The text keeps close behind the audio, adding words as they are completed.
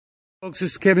Folks,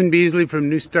 this is Kevin Beasley from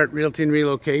New Start Realty and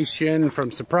Relocation from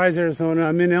Surprise, Arizona.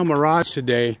 I'm in El Mirage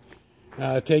today,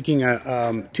 taking a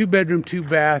 2-bedroom,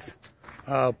 2-bath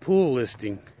pool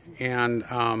listing.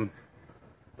 And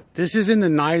this is in the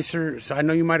nicer, so I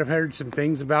know you might have heard some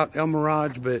things about El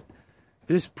Mirage, but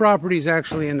this property is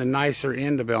actually in the nicer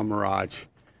end of El Mirage.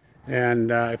 And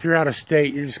if you're out of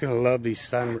state, you're just going to love these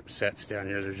sunsets down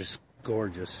here. They're just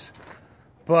gorgeous.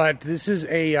 But this is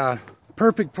a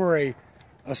perfect for a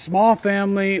small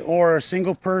family or a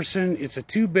single person. It's a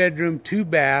 2-bedroom,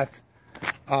 2-bath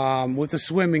with a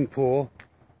swimming pool.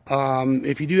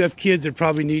 If you do have kids, they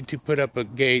probably need to put up a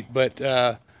gate, but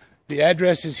the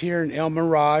address is here in El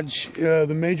Mirage.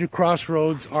 The major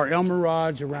crossroads are El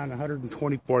Mirage around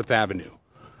 124th Avenue.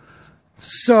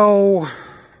 So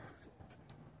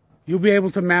you'll be able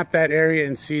to map that area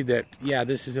and see that, yeah,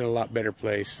 this is in a lot better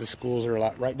place. The schools are a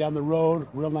lot right down the road.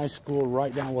 Real nice school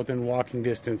right down within walking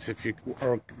distance,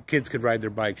 or kids could ride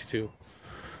their bikes too.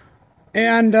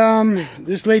 And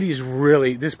this place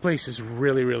is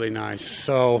really, really nice.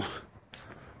 So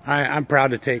I'm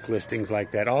proud to take listings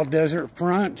like that. All desert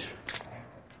front,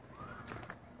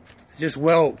 just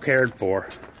well cared for.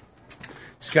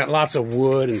 It's got lots of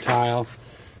wood and tile.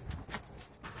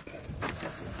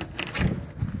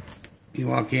 You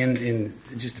walk in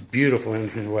just a beautiful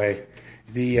entranceway.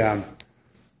 You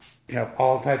have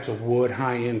all types of wood,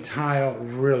 high-end tile,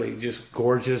 really just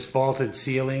gorgeous, vaulted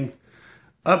ceiling,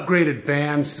 upgraded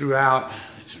fans throughout.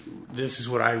 This is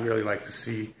what I really like to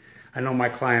see. I know my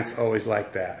clients always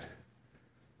like that.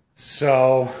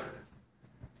 So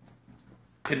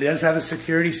it does have a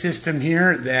security system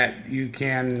here that you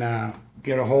can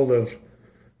get a hold of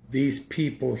these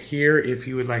people here if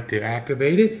you would like to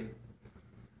activate it.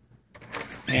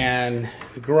 And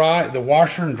the garage, the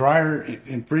washer and dryer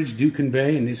and fridge do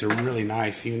convey, and these are really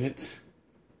nice units.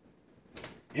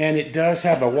 And it does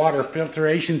have a water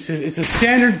filtration system. It's a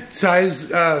standard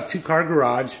size 2-car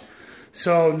garage,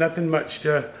 so nothing much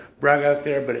to brag out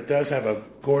there, but it does have a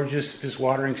gorgeous, this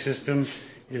watering system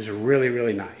is really,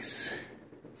 really nice.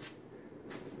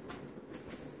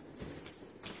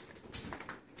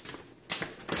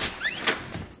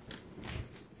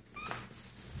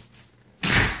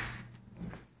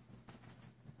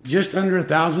 Just under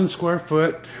 1,000 square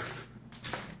foot,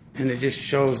 and it just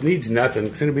shows, needs nothing.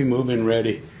 It's going to be move-in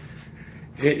ready.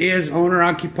 It is owner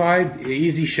occupied,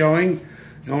 easy showing.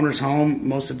 The owner's home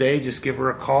most of the day. Just give her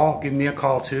a call, give me a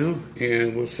call too,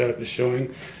 and we'll set up the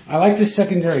showing. I like this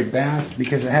secondary bath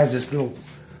because it has this little,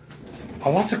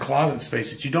 lots of closet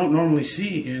space that you don't normally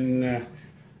see in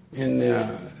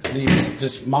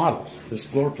this model, this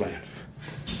floor plan.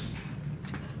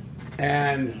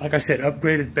 And like I said,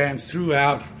 upgraded fans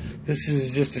throughout. This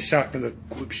is just a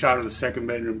quick shot of the second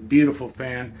bedroom. Beautiful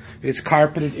fan. It's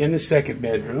carpeted in the second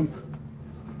bedroom.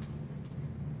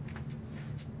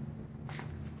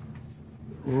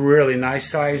 Really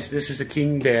nice size. This is a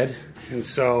king bed, and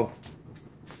so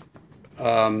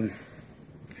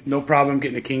no problem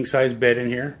getting a king size bed in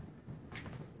here.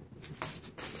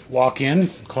 Walk-in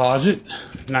closet,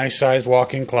 nice sized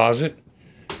walk-in closet.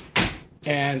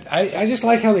 And I just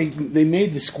like how they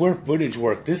made the square footage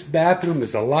work. This bathroom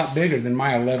is a lot bigger than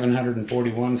my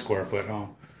 1,141 square foot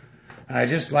home. And I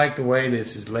just like the way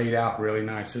this is laid out, really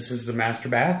nice. This is the master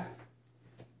bath.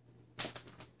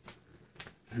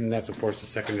 And that's, of course, the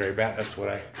secondary bath. That's what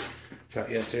I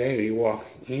shot yesterday. You walk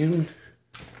in.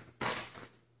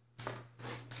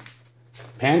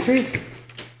 Pantry.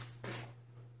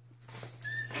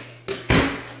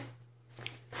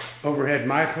 Overhead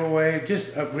microwave,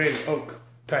 just upgraded oak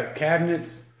type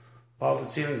cabinets, vaulted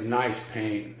ceilings, nice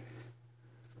paint,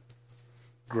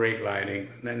 great lighting.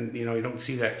 And then, you know, you don't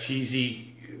see that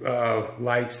cheesy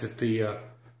lights that the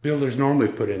builders normally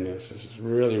put in this. This is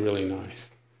really, really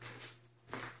nice.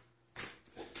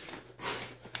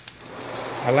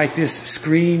 I like this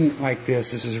screen like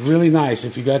this. This is really nice.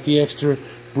 If you got the extra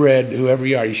bread, whoever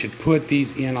you are, you should put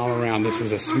these in all around. This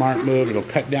was a smart move. It'll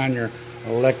cut down your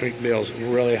electric bills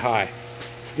really high.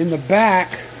 In the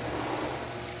back,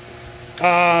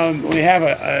 we have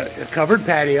a covered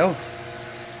patio,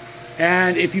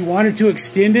 and if you wanted to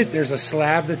extend it, there's a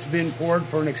slab that's been poured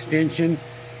for an extension,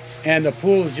 and the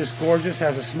pool is just gorgeous,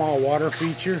 has a small water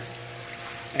feature,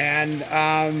 and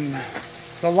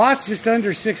the lot's just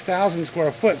under 6,000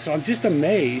 square foot, so I'm just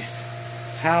amazed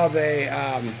how they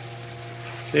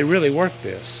really work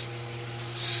this.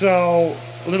 So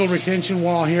a little retention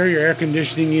wall here, your air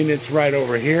conditioning unit's right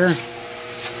over here,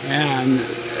 and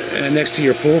next to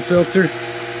your pool filter.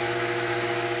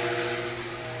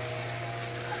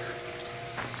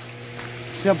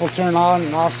 Simple turn on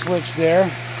and off switch there.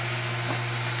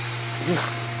 Just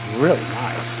really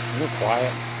nice. house. Real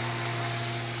quiet.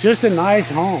 Just a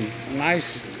nice home.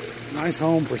 Nice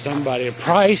home for somebody.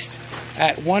 Priced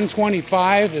at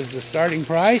 $125 is the starting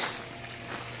price.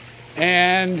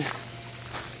 And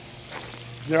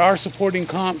there are supporting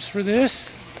comps for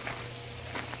this.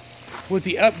 With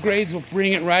the upgrades, we'll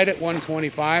bring it right at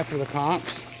 $125 for the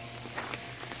comps.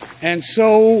 And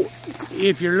so,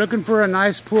 if you're looking for a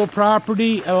nice pool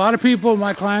property, a lot of people,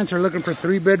 my clients, are looking for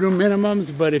 3-bedroom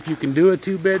minimums, but if you can do a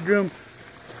 2-bedroom,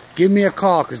 give me a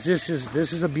call, because this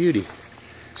is a beauty.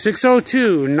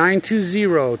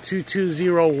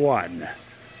 602-920-2201.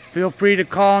 Feel free to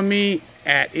call me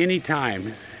at any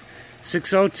time.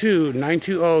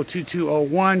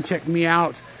 602-920-2201. Check me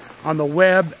out on the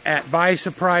web at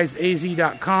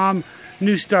buysurpriseaz.com,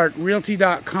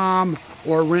 newstartrealty.com,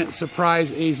 or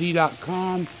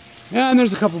rentsurpriseaz.com. And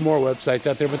there's a couple more websites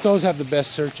out there, but those have the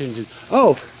best search engine.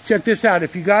 Oh, check this out.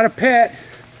 If you got a pet,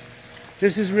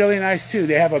 this is really nice too.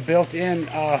 They have a built-in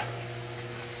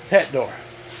pet door.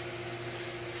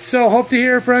 So, hope to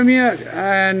hear from you.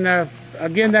 And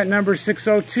again, that number is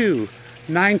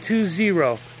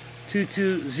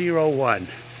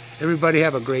 602-920-2201. Everybody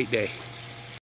have a great day.